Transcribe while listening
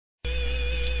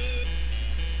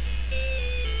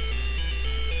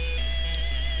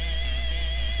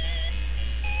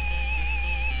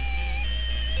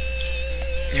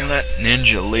You know, that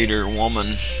ninja leader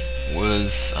woman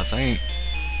was, I think,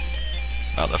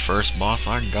 about the first boss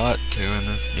I got to in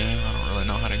this game. I don't really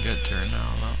know how to get to her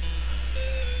now,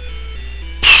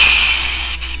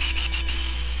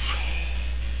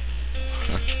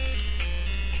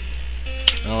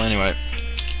 though. Well, anyway,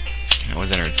 it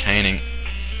was entertaining.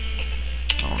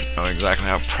 I don't know exactly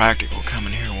how practical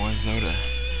coming here was, though, to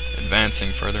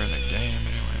advancing further in the game,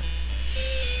 anyway.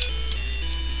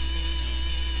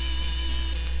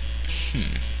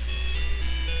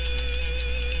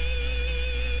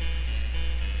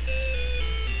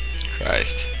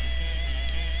 Christ.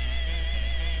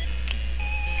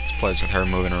 This place with her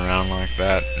moving around like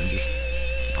that, and just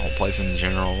the whole place in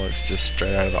general looks just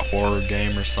straight out of a horror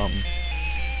game or something.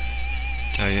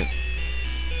 Tell you.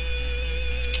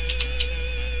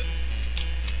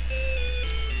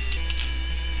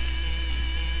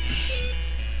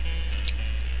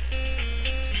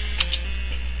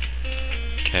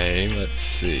 Okay, let's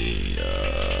see.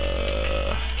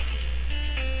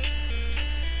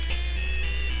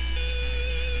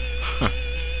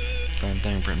 Same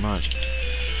thing, pretty much.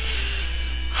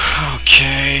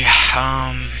 Okay.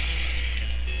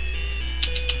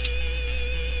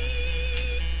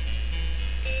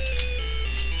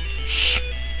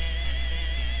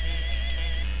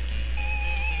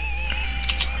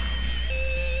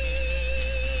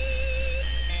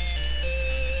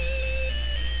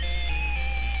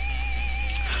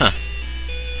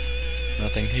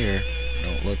 Nothing here.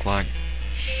 Don't look like.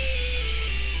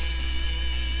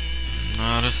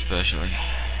 Not especially.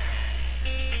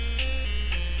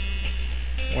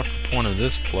 What's the point of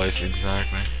this place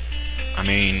exactly? I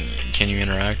mean, can you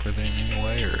interact with it in any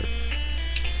way, or?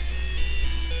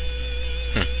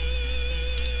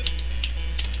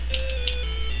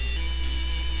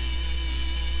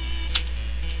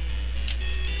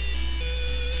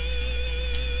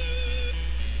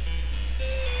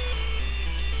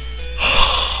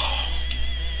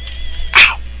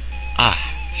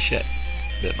 Shit,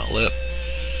 bit my lip.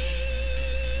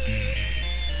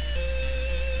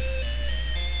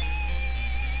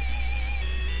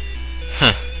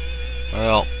 Huh.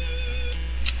 Well,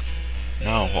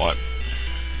 now what?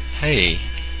 Hey.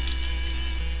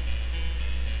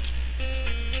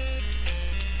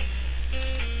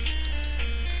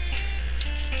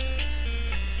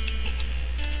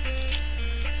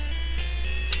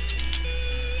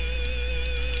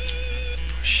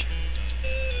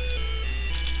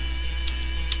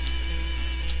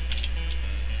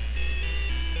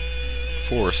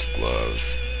 Force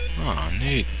gloves. Oh,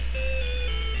 neat.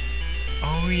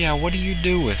 Oh yeah, what do you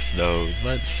do with those?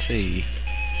 Let's see.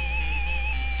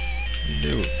 You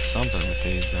do something with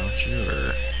these, don't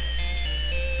you?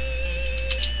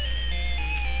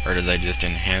 Or do they just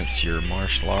enhance your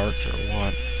martial arts, or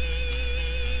what?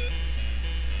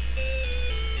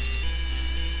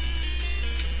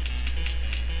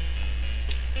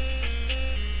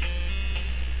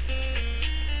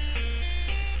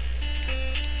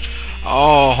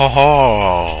 Oh, ho,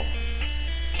 ho.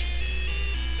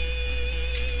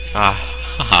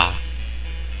 Ah,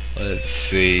 let's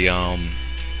see,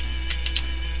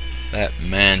 that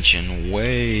mansion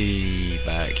way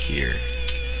back here.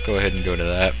 Let's go ahead and go to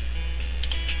that.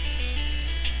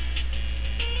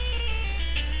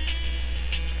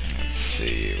 Let's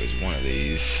see, it was one of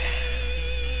these.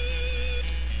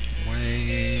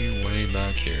 Way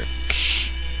back here.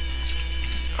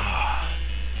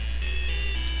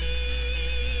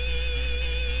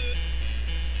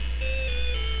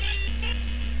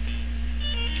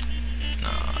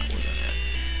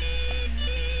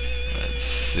 Let's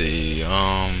see,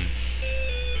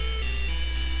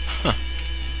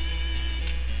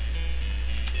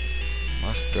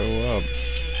 must go up.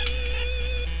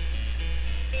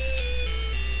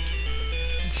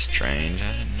 It's strange,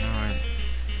 I didn't know it.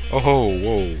 Oh,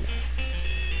 whoa.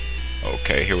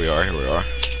 Okay, here we are.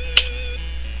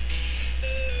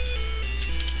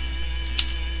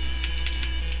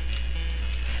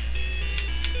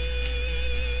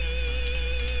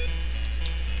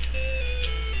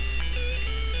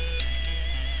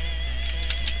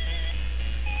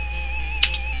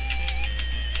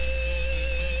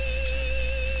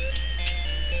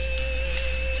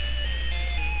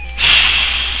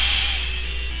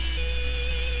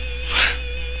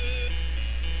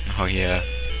 Oh yeah.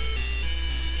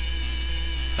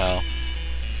 How?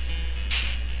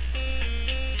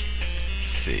 Let's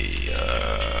see,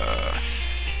 uh-oh.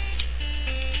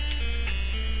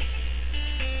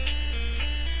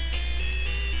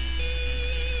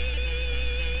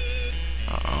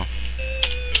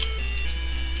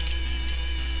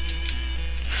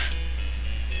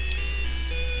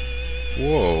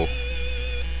 Whoa.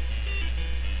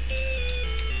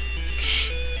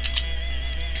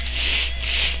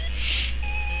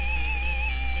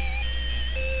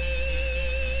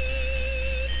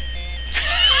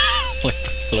 Like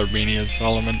the Philarbenia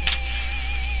Solomon.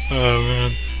 Oh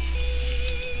man.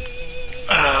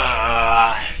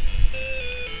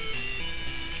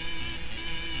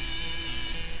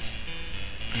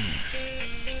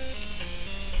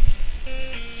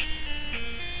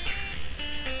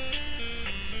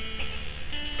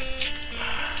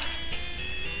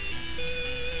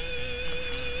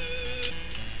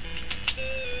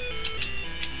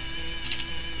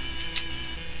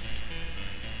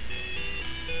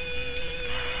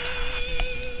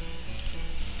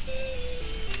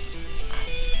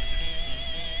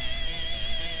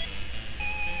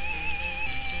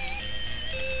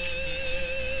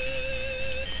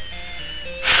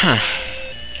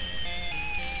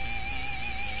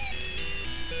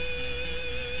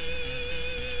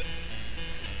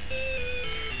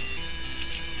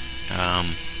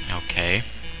 Okay.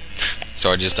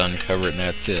 So I just uncover it and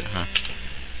that's it, huh?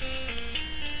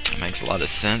 That makes a lot of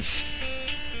sense.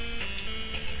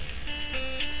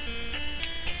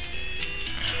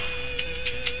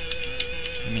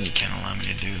 I mean, you can't allow me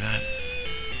to do that.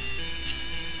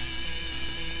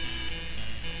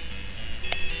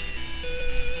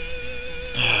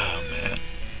 Oh, man.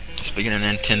 Speaking of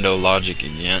Nintendo logic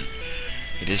again,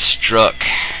 it is struck.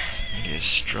 It is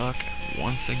struck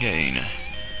once again.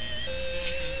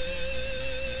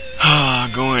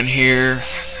 Go in here,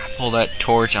 pull that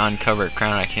torch, uncover it,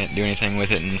 crown. I can't do anything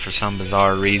with it, and for some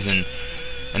bizarre reason,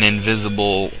 an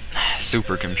invisible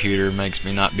supercomputer makes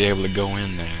me not be able to go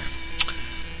in there.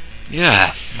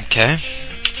 Yeah, okay. I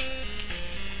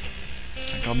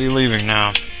think I'll be leaving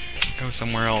now. Go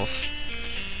somewhere else.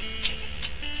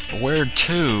 But where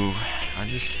to? I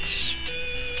just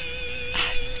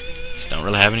don't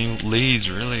really have any leads,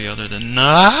 really, other than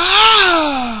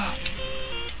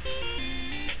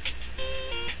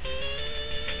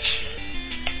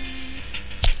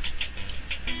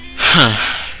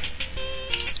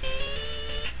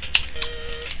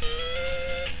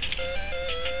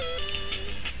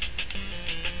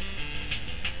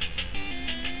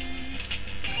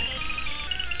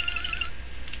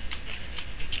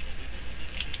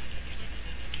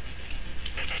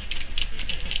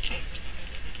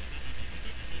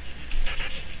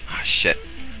shit.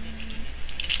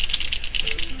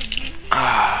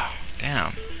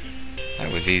 Damn.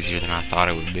 That was easier than I thought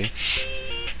it would be.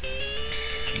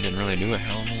 Didn't really do a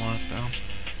hell of a lot, though.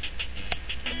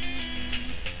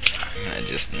 I'm gonna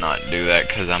just not do that,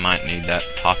 because I might need that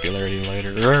popularity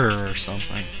later, or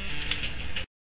something.